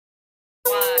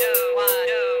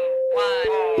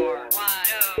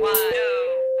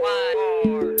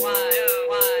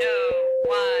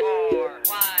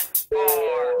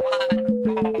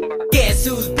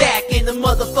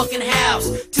motherfucking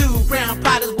house. Two brown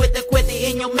potters with a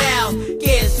quitty in your mouth.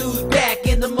 Guess who's back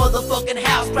in the motherfucking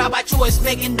house? Proud by choice,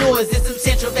 making noise. It's some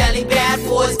Central Valley bad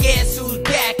boys. Guess who's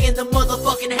back in the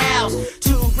motherfucking house?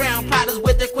 Two brown potters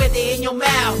with a quitty in your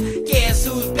mouth. Guess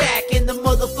who's back in the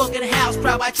motherfucking house?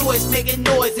 Proud by choice, making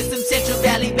noise. It's some Central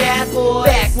Valley bad boys.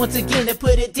 Back once again to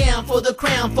put it down for the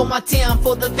crown, for my town,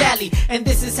 for the valley. And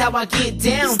this is how I get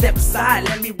down. Step aside,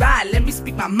 let me ride, let me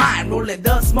speak my mind. Roll it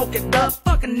up, smoke it up,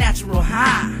 fucking natural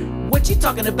high. What you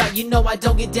talking about? You know I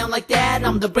don't get down like that.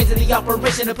 I'm the brains of the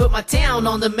operation to put my town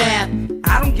on the map.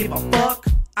 I don't give a fuck,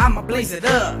 I'ma blaze it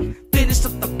up. Finish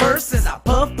up the verse as I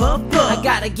puff, puff, puff. I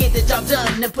gotta get the job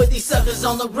done and put these suckers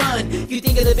on the run. You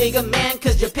think of the bigger man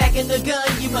cause you're packing the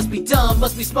gun? You must be dumb,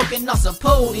 must be smoking on some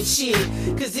potent shit.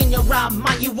 Cause in your right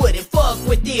mind you wouldn't fuck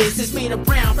with this. It's made of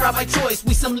brown, proud by choice.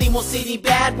 We some Limo City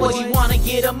bad boys. You wanna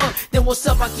get them up? Then what's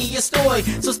up? I'll keep your story.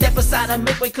 So step aside and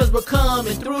make way cause we're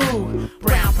coming through.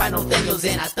 Brown pride, no Daniels,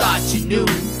 and I thought you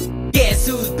knew. Guess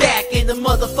who's back in the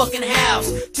motherfucking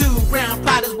house? Two brown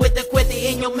potters with a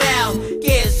quitty in your mouth.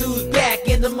 Guess who's back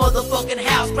in the motherfucking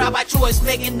house? Proud by choice,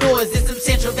 making noise. It's some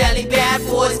Central Valley bad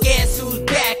boys. Guess who's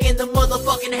back in the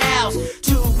motherfucking house?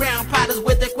 Two brown potters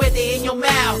with a quitty in your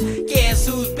mouth. Guess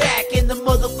who's back in the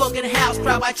motherfucking house?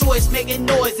 Proud by choice, making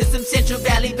noise. It's some Central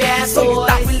Valley bad boys. So you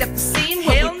thought we left the scene?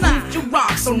 Hell nah. You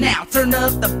wrong. So now turn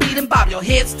up the beat and bob your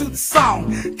heads to the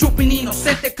song. Trooping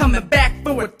Innocent, they're coming back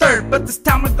for a third, but this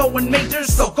time we're going major,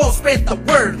 so go spread the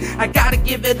word. I gotta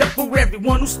give it up for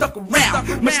everyone who stuck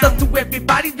around. Much love to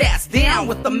everybody that's down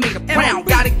with the made of brown.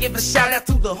 Gotta give a shout out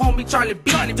to the homie Charlie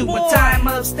B. Doing time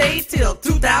upstate till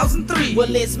 2003.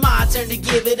 Well, it's my turn to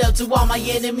give it up to all my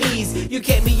enemies. You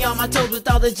kept me on my toes with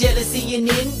all the jealousy and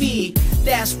envy.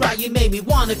 That's right, you made me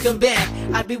wanna come back.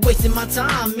 I'd be wasting my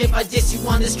time if I dissed you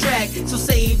on this track. So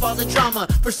save all the drama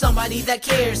for somebody that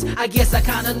cares. I guess I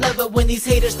kinda love it when these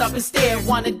haters stop and stare.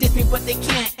 Wanna diss me but they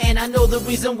can't, and I know the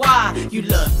reason why. You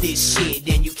love this shit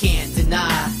and you can't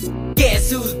deny.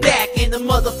 Guess who's back in the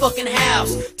motherfucking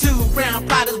house? Two brown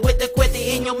potters with a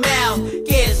quitty in your mouth.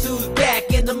 Guess who's back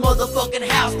in the motherfucking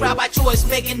house? Proud by choice,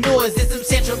 making noise. It's some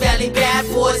Central Valley bad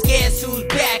boys. Guess who's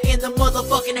back in the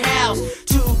motherfucking house?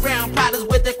 Two brown potters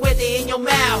with a quitty in your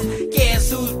mouth.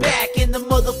 Guess who's back in the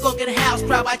motherfucking house?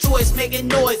 Proud by choice, making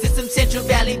noise. It's some Central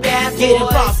Valley bad boys. Getting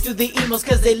props to the emos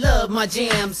cause they love my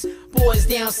jams. Boys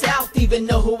down south even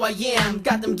know who I am.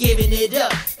 Got them giving it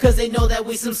up cause they know that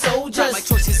we some soldiers. My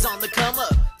choice is on the come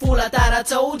up. Fool, I thought I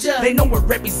told ya. They know we're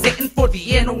representing for the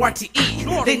NORTE.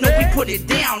 They know we put it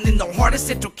down in the heart of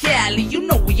Central Cali. You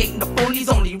know we ain't the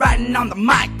phonies, only riding on the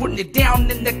mic. Putting it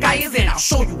down in the calles and I'll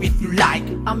show you if you like.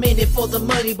 I'm in it for the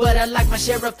money but I like my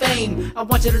share of fame. I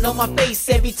want you to know my face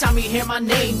every time you hear my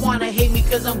name. Wanna hate me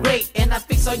cause I'm great and I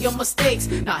fix all your mistakes.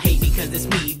 Not hate me cause it's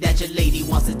me that your lady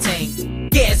wants to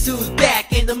tank. Guess who's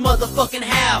back in the motherfucking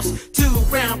house? Two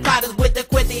brown potters with a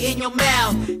quitty in your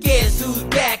mouth. Guess who's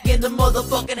back in the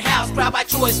motherfucking house? Proud by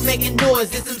choice, making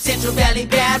noise. It's some Central Valley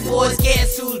bad boys.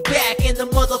 Guess who's back in the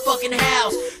motherfucking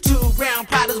house? Two brown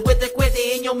potters with a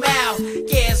quitty in your mouth.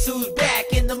 Guess who's back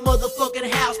in the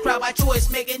motherfucking house? Proud by choice,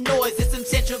 making noise. It's some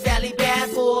Central Valley bad boys.